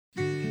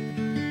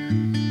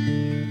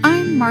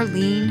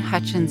Marlene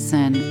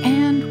Hutchinson,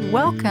 and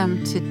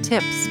welcome to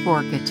Tips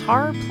for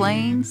Guitar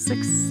Playing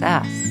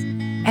Success.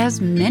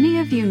 As many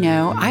of you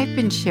know, I've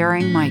been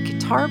sharing my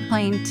guitar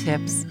playing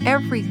tips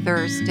every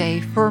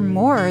Thursday for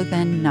more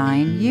than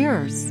 9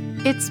 years.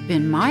 It's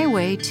been my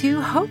way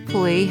to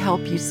hopefully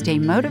help you stay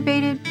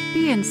motivated,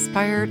 be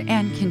inspired,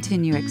 and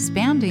continue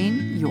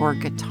expanding your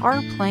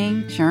guitar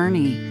playing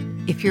journey.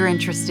 If you're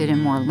interested in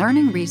more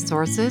learning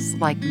resources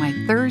like my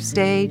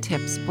Thursday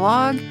Tips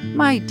blog,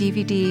 my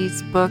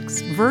DVDs, books,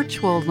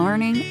 virtual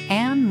learning,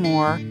 and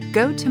more,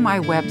 go to my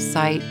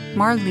website,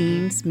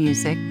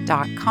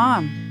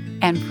 marlenesmusic.com.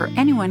 And for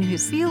anyone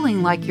who's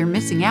feeling like you're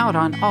missing out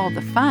on all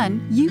the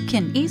fun, you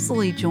can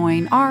easily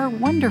join our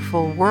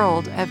wonderful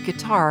world of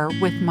guitar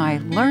with my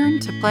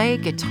Learn to Play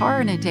Guitar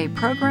in a Day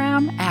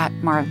program at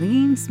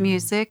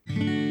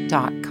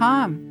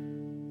marlenesmusic.com.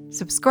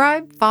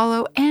 Subscribe,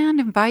 follow, and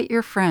invite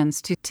your friends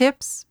to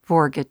Tips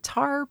for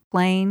Guitar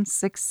Playing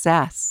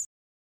Success.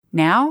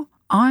 Now,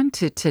 on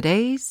to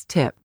today's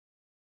tip.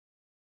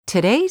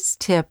 Today's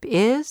tip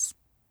is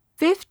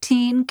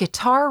 15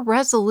 guitar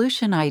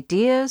resolution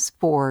ideas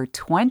for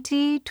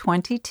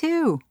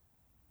 2022.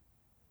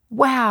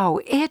 Wow,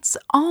 it's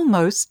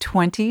almost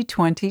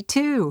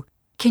 2022.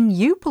 Can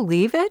you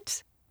believe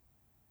it?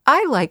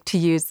 I like to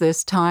use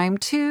this time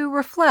to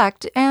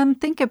reflect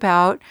and think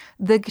about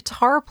the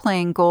guitar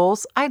playing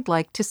goals I'd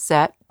like to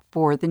set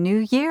for the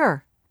new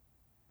year.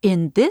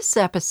 In this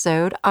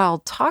episode, I'll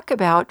talk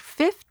about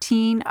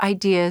 15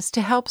 ideas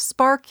to help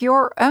spark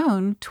your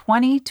own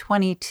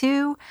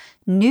 2022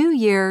 New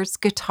Year's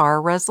guitar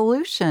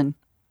resolution.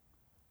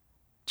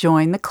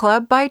 Join the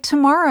club by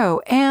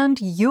tomorrow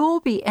and you'll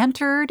be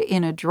entered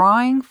in a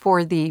drawing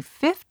for the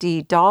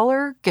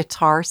 $50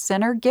 Guitar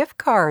Center gift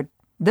card.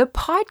 The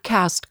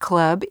podcast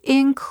club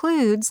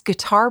includes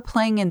guitar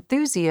playing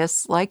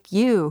enthusiasts like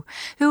you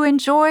who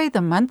enjoy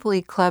the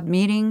monthly club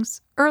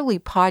meetings, early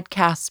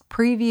podcast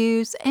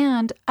previews,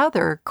 and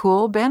other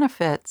cool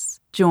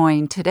benefits.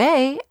 Join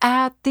today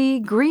at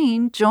the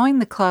green Join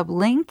the Club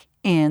link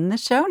in the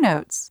show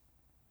notes.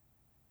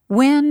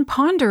 When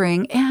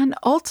pondering and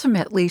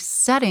ultimately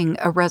setting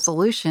a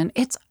resolution,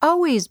 it's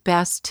always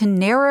best to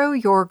narrow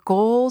your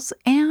goals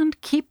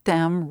and keep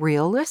them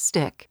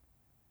realistic.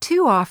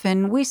 Too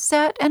often, we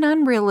set an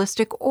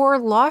unrealistic or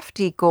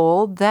lofty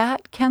goal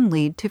that can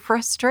lead to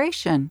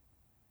frustration.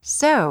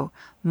 So,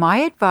 my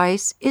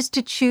advice is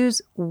to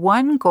choose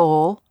one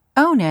goal,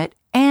 own it,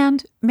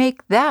 and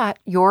make that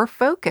your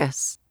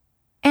focus.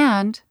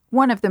 And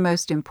one of the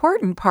most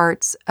important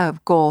parts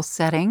of goal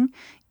setting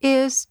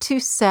is to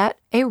set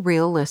a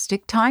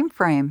realistic time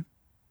frame.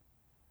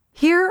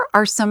 Here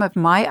are some of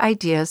my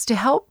ideas to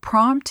help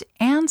prompt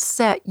and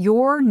set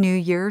your New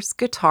Year's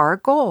guitar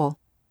goal.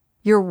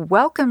 You're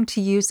welcome to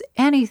use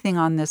anything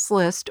on this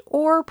list,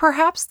 or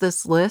perhaps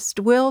this list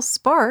will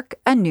spark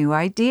a new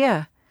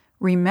idea.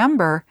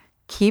 Remember,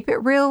 keep it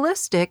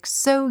realistic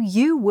so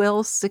you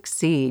will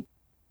succeed.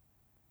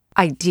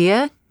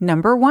 Idea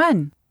number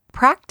 1,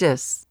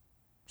 practice.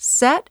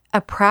 Set a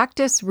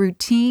practice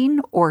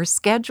routine or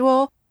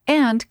schedule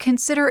and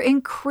consider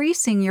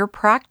increasing your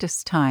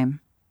practice time.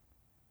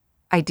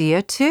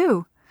 Idea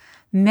 2,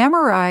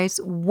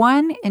 memorize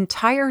one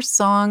entire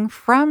song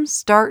from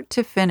start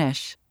to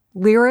finish.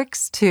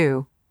 Lyrics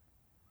too.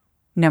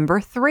 Number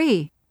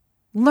 3,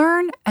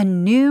 learn a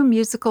new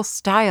musical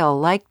style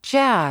like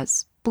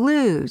jazz,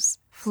 blues,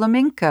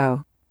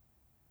 flamenco.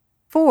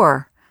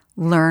 4,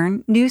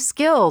 learn new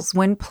skills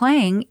when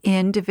playing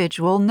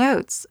individual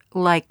notes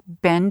like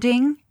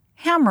bending,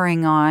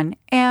 hammering on,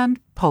 and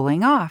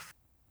pulling off.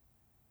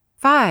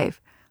 5,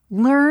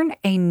 learn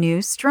a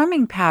new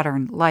strumming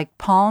pattern like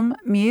palm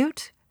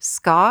mute,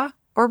 ska,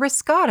 or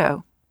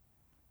riscato.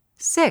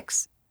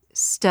 6,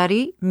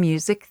 study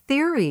music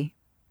theory.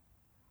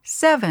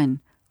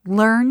 7,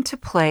 learn to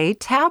play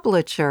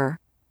tablature.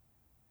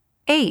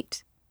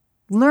 8,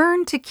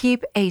 learn to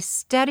keep a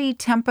steady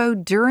tempo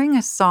during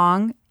a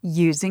song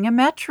using a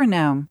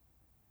metronome.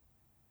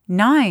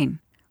 9,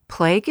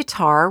 play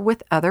guitar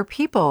with other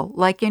people,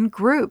 like in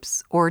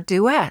groups or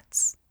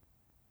duets.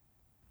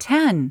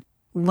 10,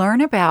 learn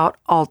about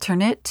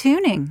alternate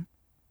tuning.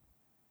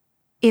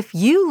 If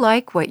you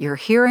like what you're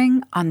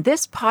hearing on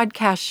this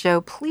podcast show,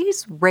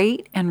 please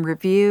rate and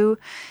review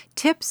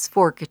Tips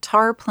for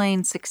Guitar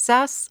Playing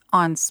Success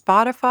on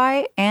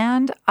Spotify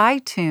and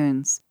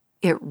iTunes.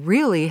 It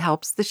really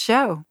helps the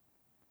show.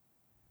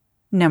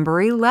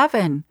 Number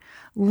 11,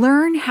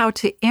 learn how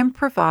to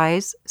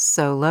improvise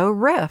solo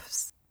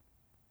riffs.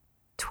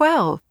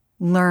 12,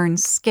 learn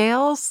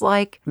scales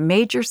like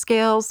major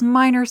scales,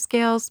 minor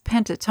scales,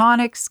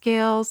 pentatonic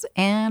scales,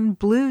 and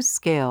blues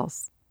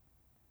scales.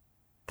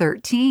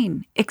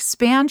 13,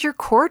 expand your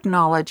chord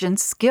knowledge and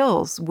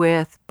skills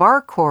with bar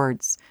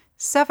chords,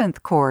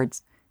 7th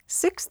chords,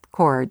 6th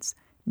chords,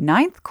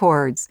 9th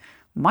chords,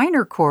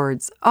 minor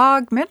chords,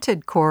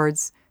 augmented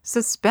chords,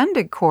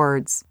 suspended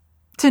chords,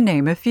 to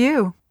name a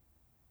few.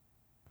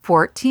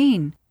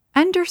 14,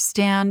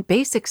 understand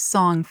basic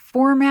song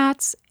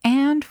formats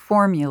and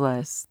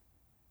formulas.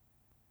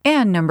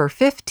 And number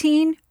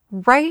 15,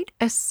 Write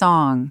a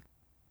song.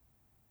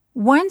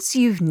 Once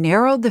you've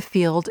narrowed the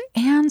field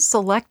and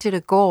selected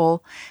a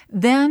goal,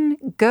 then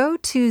go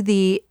to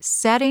the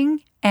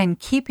Setting and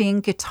Keeping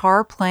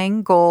Guitar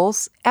Playing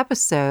Goals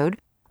episode,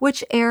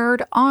 which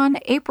aired on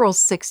April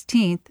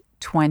 16th,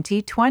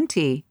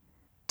 2020,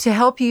 to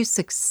help you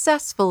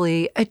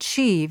successfully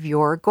achieve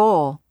your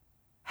goal.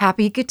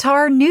 Happy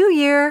Guitar New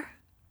Year!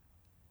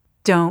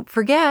 Don't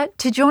forget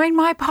to join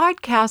my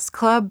podcast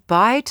club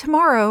by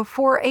tomorrow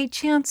for a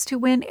chance to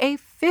win a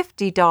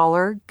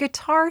 $50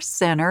 Guitar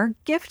Center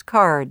gift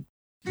card.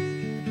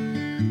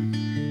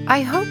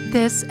 I hope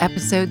this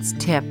episode's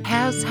tip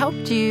has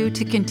helped you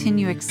to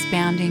continue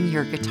expanding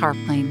your guitar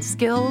playing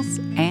skills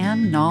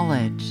and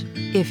knowledge.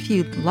 If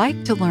you'd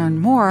like to learn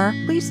more,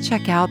 please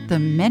check out the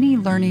many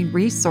learning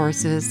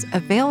resources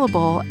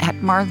available at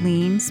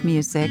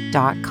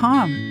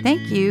marlenesmusic.com.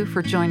 Thank you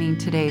for joining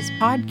today's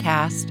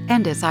podcast,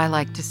 and as I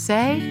like to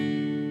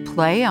say,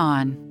 play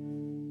on.